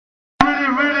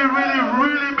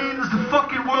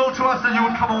that you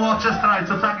would come and watch us tonight,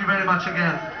 so thank you very much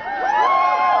again.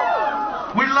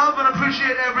 We love and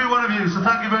appreciate every one of you, so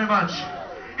thank you very much.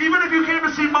 Even if you came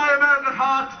to see My American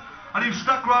Heart and you've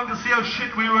stuck around to see how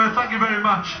shit we were, thank you very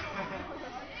much.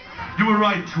 You were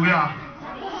right, we are.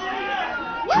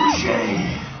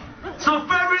 Touché. So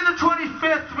February the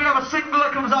 25th, we have a single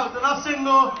that comes out, and that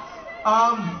single,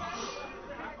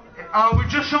 we've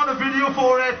just shot a video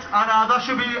for it, and that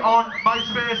should be on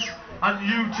MySpace and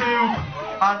YouTube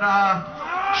and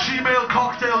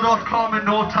shemalecocktail.com in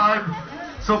no time.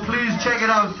 So please check it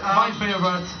out. My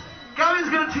favourite. Gavin's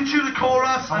going to teach you the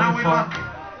chorus. I know we're not.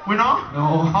 We're not?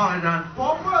 No. Alright then.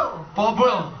 Bob will. Bob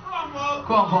will.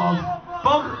 Go on, Bob.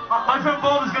 Bob, my friend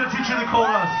Bob is going to teach you the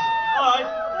chorus. Alright.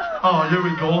 Oh, here we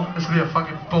go. This will be a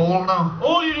fucking ball now.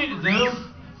 All you need to do,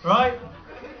 right,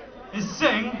 is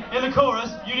sing in the chorus.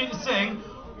 You need to sing.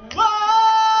 Whoa,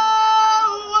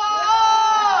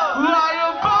 whoa,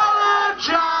 I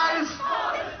apologize.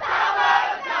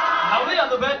 Now the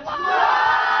other bit.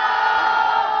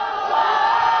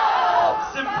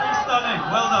 Simply stunning.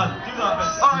 Well done. Do that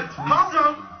bit. Alright, calm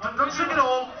down. Don't sing it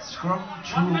all. Scrum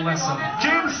true lesson.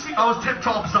 James, I was tip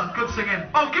top, son. Good singing.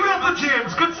 Oh, give it up for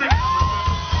James. Good singing.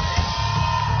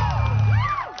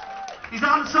 He's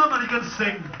handsome and he can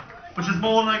sing, which is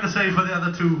more like I say for the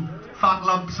other two fat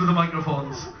lumps with the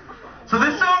microphones. So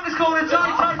this song is called It's